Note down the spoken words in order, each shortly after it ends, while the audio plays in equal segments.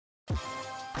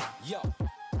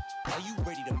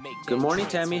Good morning,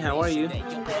 Tammy. How are you?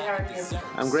 I'm good. How are you?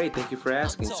 I'm great. Thank you for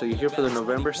asking. So you're here for the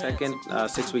November 2nd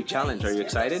 6-week challenge. Are you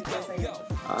excited? Yes, I am.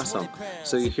 Awesome.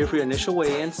 So you're here for your initial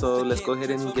weigh-in. So let's go ahead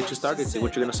and get you started. See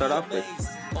what you're going to start off with.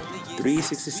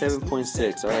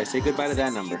 367.6. All right. Say goodbye to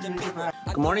that number.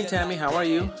 Good morning, Tammy. How are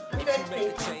you? I'm good,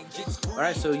 thank you. All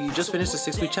right. So you just finished the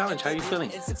 6-week challenge. How are you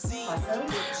feeling? Awesome.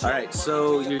 All right.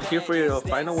 So you're here for your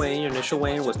final weigh-in. Your initial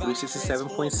weigh-in was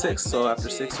 367.6. So after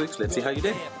 6 weeks, let's see how you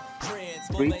did.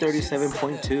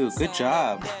 337.2. Good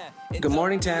job. Good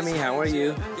morning, Tammy. How are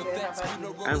you? I'm good. How about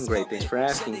you? I'm great. Thanks for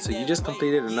asking. So you just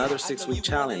completed another 6-week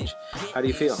challenge. How do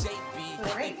you feel?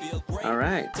 Great. All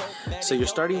right. So your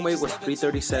starting weight was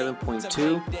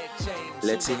 337.2.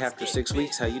 Let's see after 6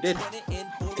 weeks how you did.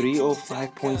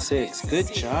 305.6.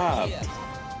 Good job.